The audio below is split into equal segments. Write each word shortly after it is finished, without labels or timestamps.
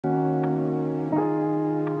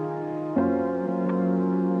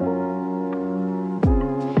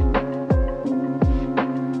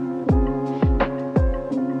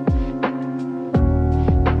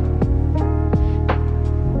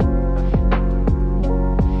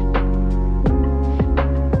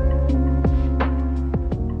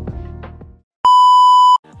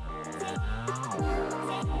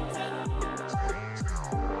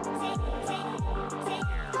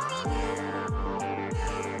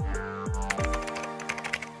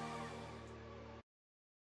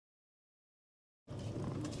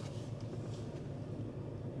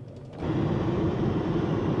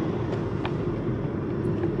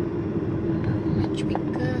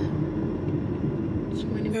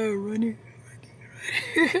running.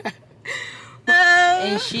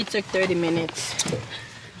 And she took 30 minutes.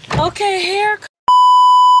 Okay, here.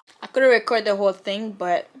 I couldn't record the whole thing,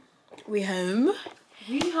 but we home.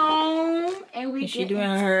 We home and we. She doing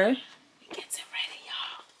her. We getting ready,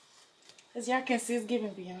 y'all. As y'all can see, it's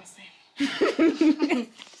giving Beyonce.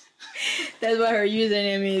 That's what her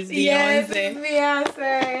username is. Beyonce. Yes,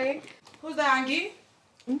 Beyonce. Who's that, Angie?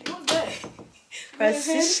 Who's that? Her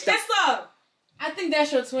sister. Vanessa. I think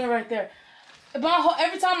that's your twin right there.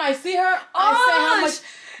 Every time I see her, I say how much.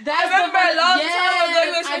 That's I remember a long time ago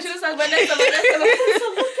when she was like Vanessa. Look at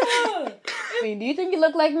her. I mean, do you think you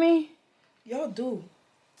look like me? Y'all do.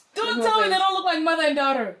 Don't tell me they don't look like mother and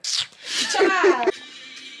daughter. Child.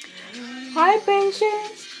 Hi,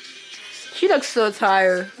 Patience. She looks so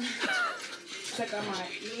tired. Check out my.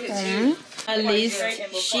 At least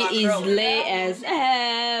she is late as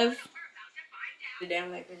F.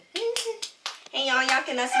 Hey y'all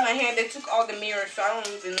cannot see my hand. They took all the mirrors, so I don't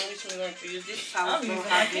even know which one I'm going to use. This is how I'm going to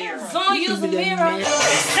have mirrors. Don't use a mirror.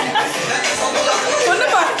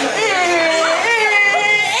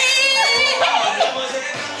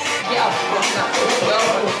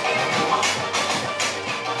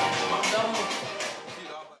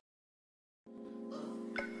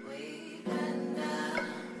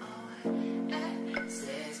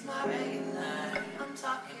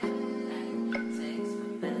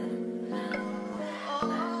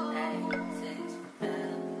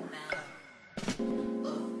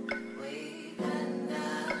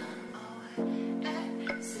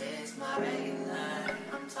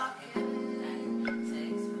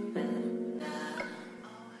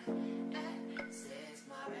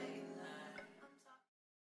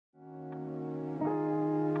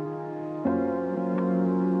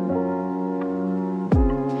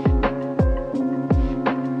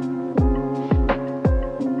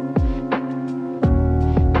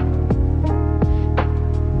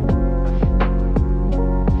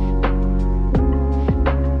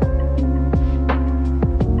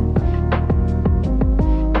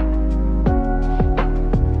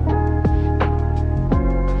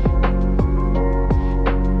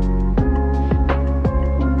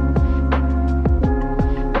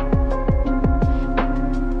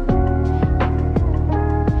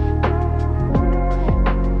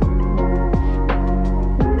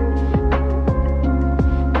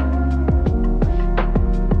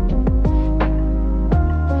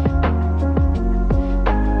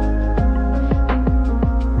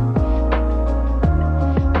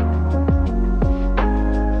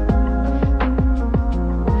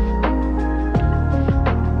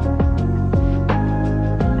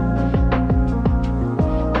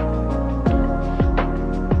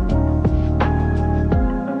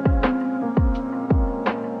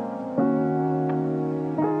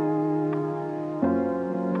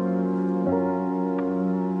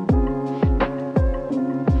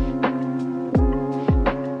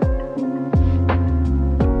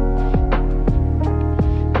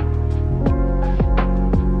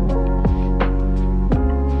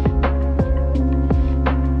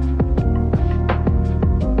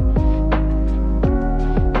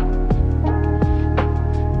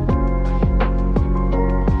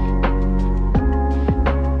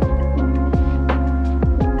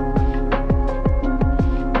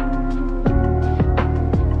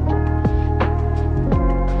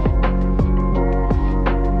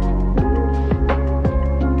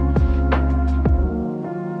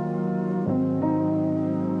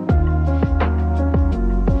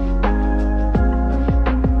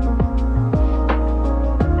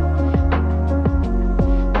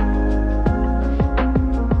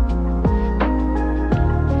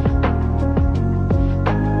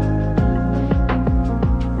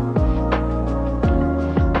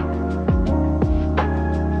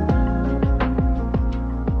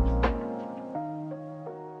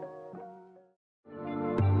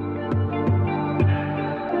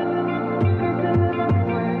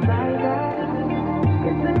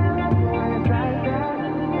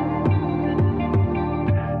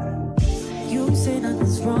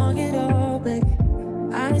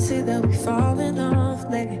 say that we falling off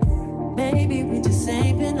lately. Maybe we just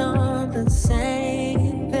ain't been on the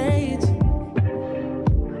same page.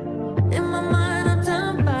 In my mind, I'm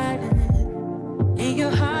done fighting it. In your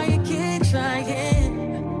heart, you keep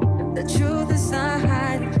trying. The truth is not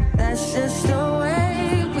hiding. That's just the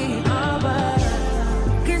way we are. But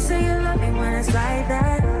can't say you love me when it's like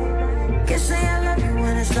that. Can't say I love you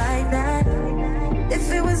when it's like that.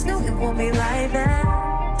 If it was new, it won't be like that.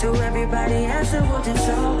 To everybody else, it would just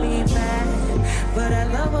show me bad. But I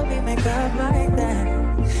love when we make up like that.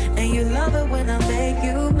 And you love it when I make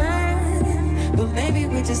you mad. But maybe maybe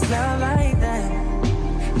we just love like that.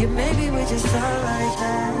 Yeah, maybe we just love like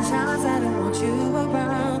that. Times I don't want you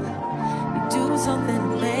around. You do something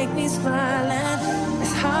to make me smile, and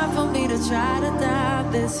it's hard for me to try to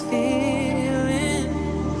doubt this feeling.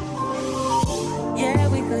 Yeah,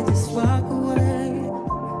 we could just walk away.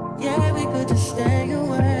 Yeah, we could just stay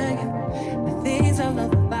away. The things I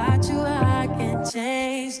love about you, I can't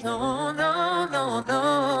change. No, no, no,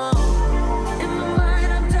 no. In my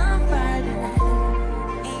mind, I'm done fighting.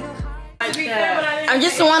 I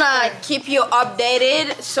just want to keep you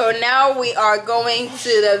updated. So now we are going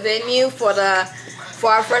to the venue for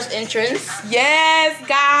our first entrance. Yes,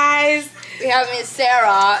 guys. We have Miss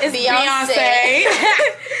Sarah. It's Beyonce.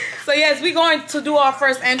 So yes, we're going to do our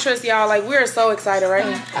first entrance, y'all. Like, we're so excited, right?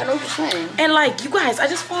 I know what you're saying. And like, you guys, I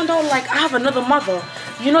just found out like I have another mother.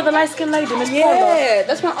 You know the light-skinned lady, Miss Paula? Yeah,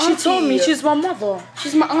 that's my auntie. She told me she's my mother.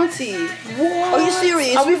 She's my auntie. What? Are you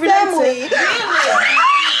serious? Are we family?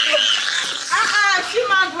 She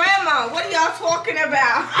my grandma. What are y'all talking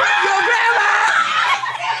about? Your grandma.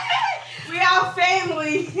 We all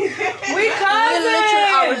family. We cousins. We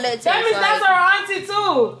literally are related. That means that's our auntie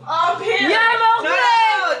too. Period. Yeah,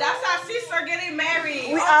 No, that's our sister getting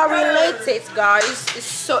married. We are related, guys. It's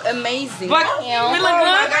so amazing. But you know? we look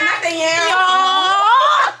good. Nothing else.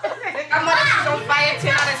 I'm gonna she's on fire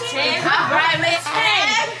 10 out of 10. Right, Miss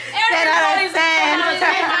 10. 10 out of 10.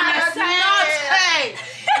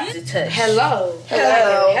 Hello.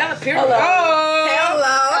 Hello. Hello.